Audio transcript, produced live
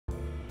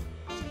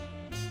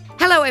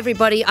Hello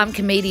everybody, I'm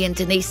comedian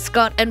Denise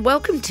Scott and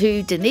welcome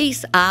to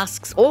Denise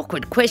Asks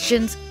Awkward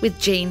Questions with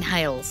Jean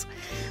Hales.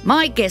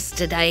 My guest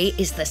today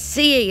is the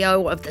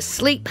CEO of the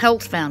Sleep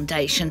Health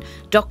Foundation,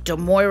 Dr.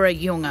 Moira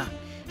Junge.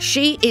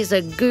 She is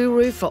a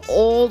guru for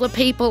all the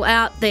people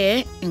out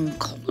there,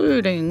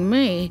 including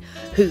me,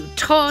 who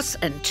toss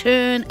and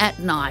turn at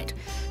night.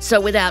 So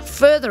without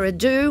further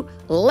ado,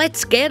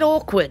 let's get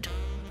awkward.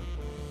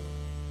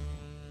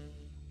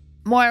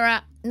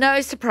 Moira,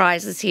 no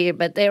surprises here,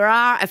 but there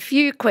are a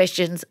few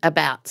questions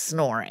about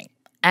snoring.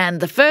 And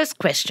the first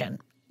question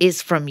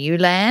is from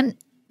Yulan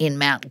in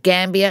Mount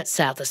Gambier,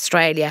 South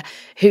Australia,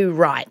 who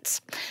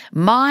writes,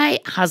 "My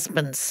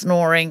husband's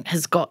snoring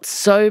has got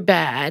so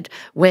bad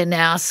we're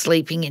now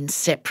sleeping in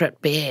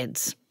separate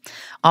beds.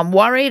 I'm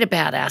worried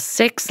about our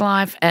sex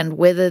life and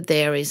whether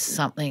there is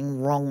something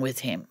wrong with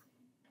him."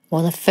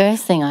 Well, the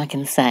first thing I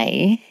can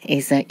say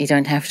is that you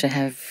don't have to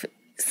have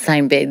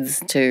same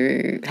beds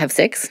to have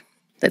sex.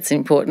 That's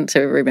important to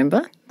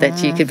remember,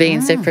 that you could be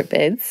in separate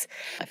beds.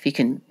 If you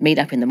can meet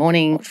up in the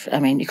morning,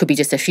 it could be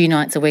just a few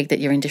nights a week that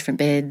you're in different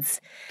beds.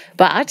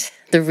 But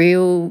the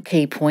real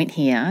key point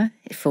here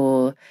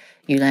for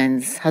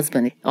Yulan's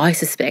husband, I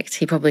suspect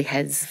he probably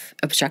has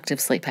obstructive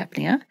sleep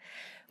apnea,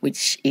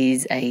 which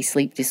is a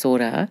sleep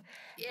disorder.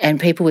 And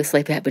people with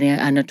sleep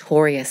apnea are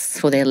notorious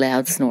for their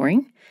loud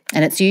snoring.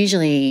 And it's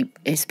a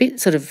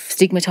bit sort of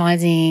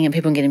stigmatising and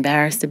people get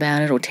embarrassed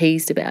about it or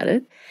teased about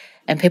it.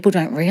 And people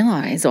don't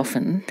realise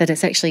often that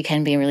it actually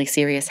can be a really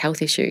serious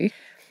health issue.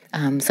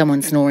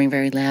 Someone snoring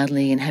very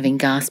loudly and having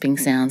gasping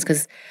sounds,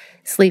 because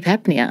sleep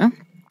apnea,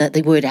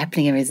 the word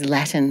apnea is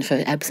Latin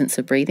for absence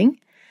of breathing.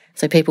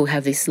 So people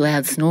have this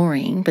loud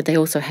snoring, but they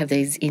also have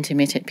these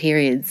intermittent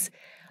periods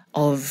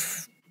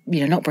of,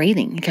 not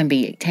breathing. It can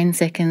be 10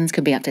 seconds,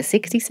 could be up to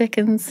 60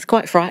 seconds. It's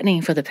quite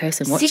frightening for the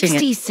person watching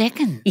 60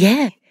 seconds?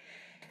 Yeah.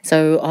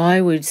 So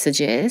I would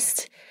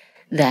suggest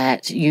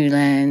that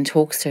Yulan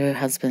talks to her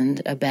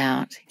husband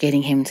about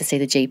getting him to see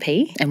the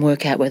GP and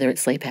work out whether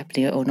it's sleep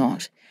apnea or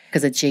not,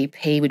 because a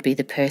GP would be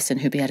the person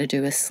who'd be able to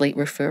do a sleep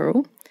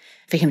referral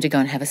for him to go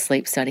and have a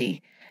sleep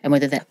study, and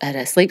whether that's at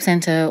a sleep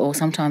centre or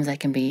sometimes they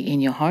can be in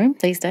your home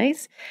these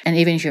days. And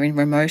even if you're in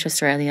remote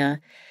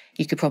Australia,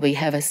 you could probably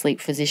have a sleep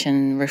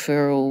physician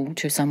referral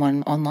to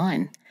someone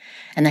online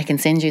and they can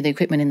send you the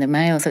equipment in the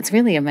mail. So it's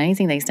really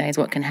amazing these days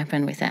what can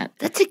happen with that.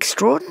 That's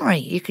extraordinary.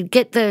 You could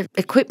get the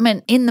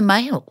equipment in the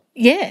mail.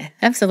 Yeah,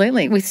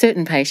 absolutely. With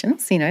certain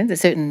patients, there's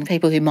certain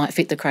people who might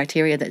fit the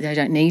criteria that they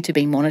don't need to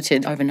be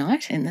monitored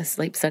overnight in the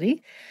sleep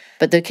study.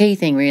 But the key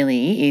thing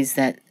really is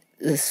that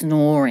the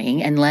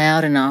snoring and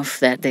loud enough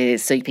that they're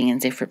sleeping in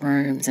different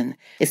rooms, and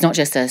it's not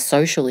just a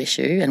social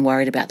issue and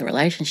worried about the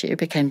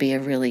relationship, it can be a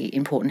really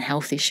important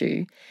health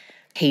issue.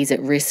 He's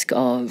at risk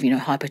of,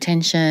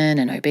 hypertension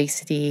and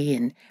obesity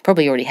and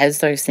probably already has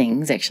those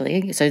things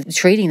actually. So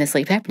treating the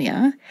sleep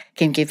apnea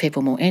can give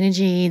people more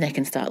energy, they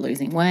can start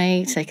losing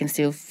weight, they can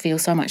still feel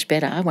so much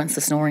better once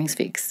the snoring's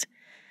fixed.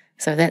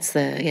 So that's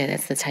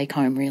the take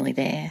home really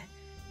there.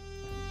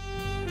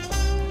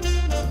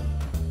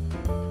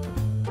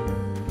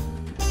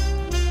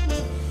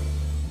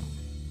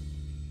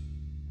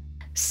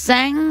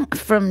 Sang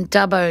from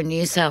Dubbo,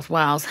 New South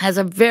Wales has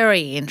a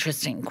very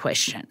interesting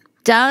question.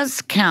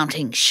 Does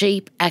counting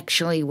sheep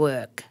actually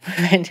work?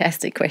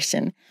 Fantastic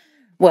question.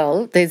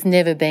 Well, there's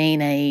never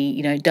been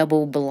a,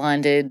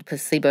 double-blinded,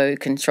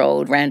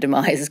 placebo-controlled,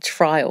 randomised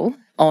trial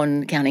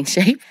on counting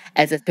sheep.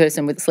 As a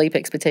person with sleep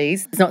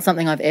expertise, it's not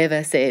something I've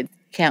ever said,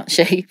 count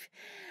sheep.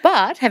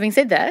 But having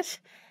said that,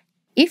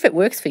 if it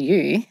works for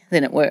you,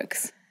 then it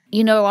works.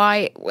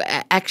 I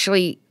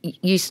actually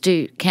used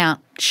to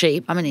count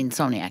sheep. I'm an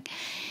insomniac.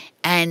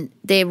 And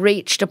there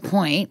reached a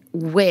point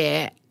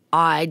where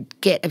I'd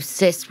get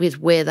obsessed with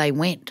where they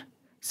went.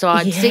 So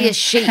I'd see a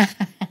sheep,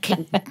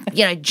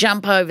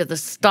 jump over the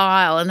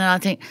stile, and then I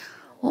think,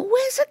 well,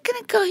 where's it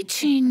going to go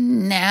to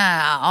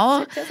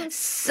now? It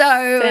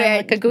sound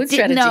like a good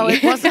strategy. No,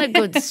 it wasn't a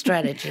good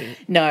strategy.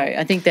 No,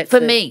 I think that's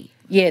for me.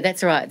 Yeah,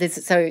 that's right.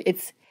 So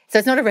it's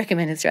not a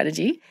recommended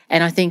strategy.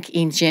 And I think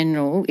in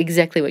general,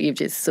 exactly what you've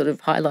just sort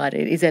of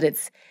highlighted is that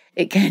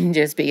it can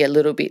just be a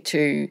little bit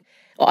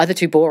either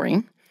too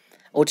boring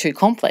or too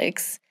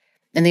complex.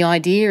 And the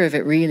idea of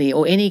it really,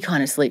 or any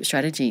kind of sleep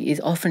strategy, is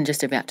often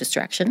just about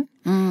distraction.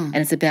 And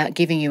it's about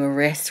giving you a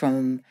rest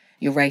from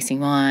your racing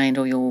mind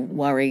or your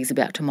worries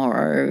about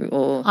tomorrow.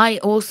 Or I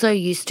also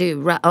used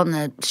to, on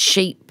the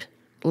sheep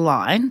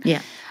line,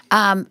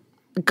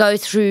 go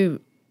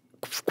through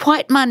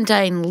quite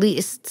mundane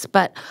lists,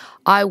 but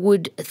I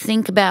would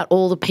think about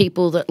all the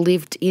people that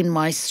lived in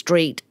my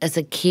street as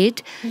a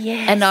kid.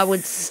 Yes. And I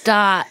would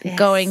start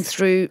going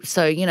through,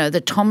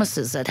 the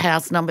Thomases at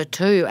house number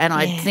 2, and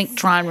I'd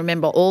try and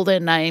remember all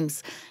their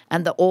names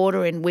and the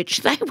order in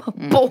which they were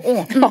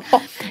born.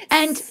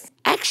 And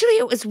actually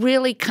it was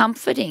really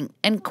comforting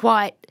and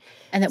quite...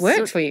 And it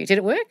worked for you. Did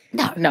it work?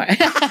 No.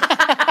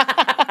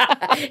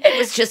 It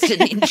was just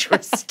an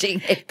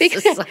interesting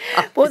exercise.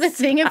 Well, the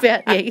thing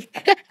about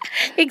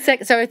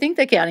exactly. So I think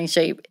the counting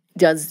sheep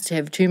does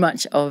have too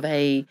much of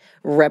a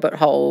rabbit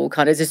hole,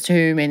 kind of just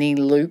too many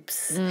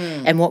loops.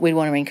 And what we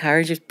want to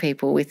encourage with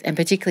people with, and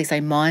particularly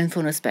say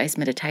mindfulness-based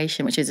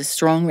meditation, which is a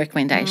strong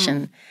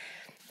recommendation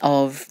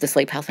of the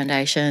Sleep Health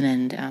Foundation,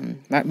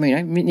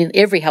 and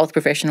every health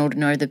professional to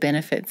know the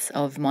benefits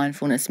of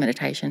mindfulness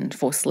meditation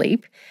for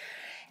sleep,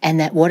 and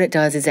that what it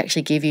does is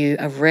actually give you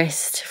a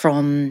rest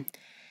from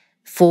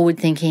forward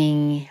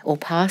thinking or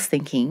past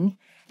thinking,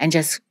 and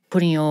just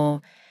putting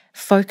your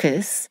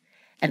focus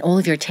and all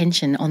of your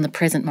attention on the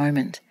present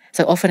moment.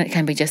 So often it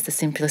can be just the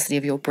simplicity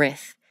of your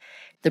breath.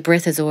 The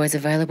breath is always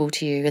available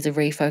to you as a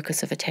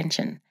refocus of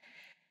attention.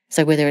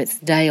 So whether it's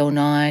day or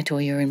night,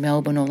 or you're in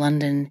Melbourne or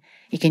London,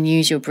 you can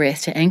use your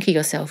breath to anchor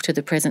yourself to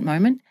the present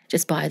moment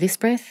just by this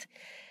breath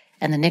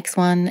and the next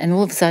one. And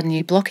all of a sudden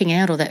you're blocking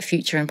out all that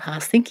future and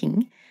past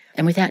thinking,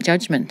 and without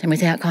judgment and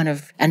without kind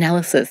of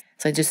analysis.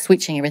 So just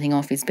switching everything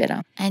off is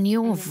better. And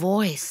your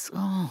voice,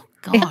 oh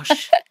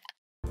gosh.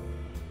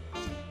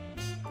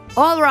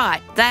 All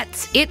right,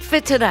 that's it for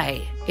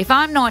today. If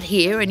I'm not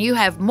here and you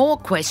have more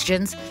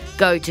questions,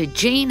 go to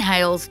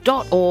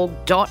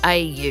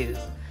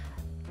jeanhales.org.au.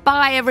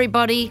 Bye,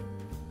 everybody.